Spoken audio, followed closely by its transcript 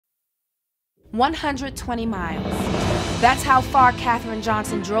120 miles. That's how far Katherine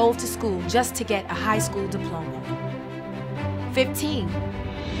Johnson drove to school just to get a high school diploma. 15.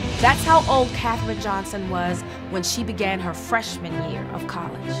 That's how old Katherine Johnson was when she began her freshman year of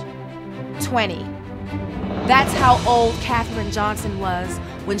college. 20. That's how old Katherine Johnson was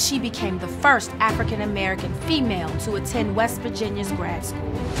when she became the first African-American female to attend West Virginia's grad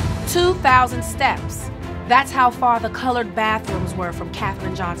school. 2,000 steps. That's how far the colored bathrooms were from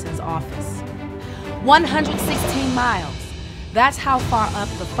Katherine Johnson's office. 116 miles. That's how far up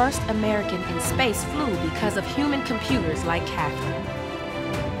the first American in space flew because of human computers like Katherine.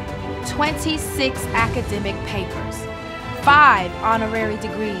 26 academic papers, 5 honorary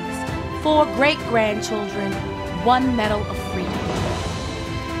degrees, 4 great-grandchildren, 1 Medal of Freedom.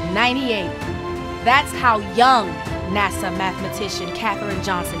 98. That's how young NASA mathematician Katherine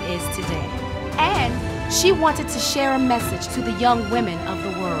Johnson is today. And she wanted to share a message to the young women of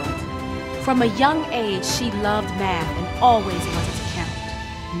the world. From a young age, she loved math and always wanted to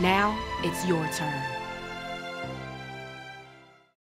count. Now it's your turn.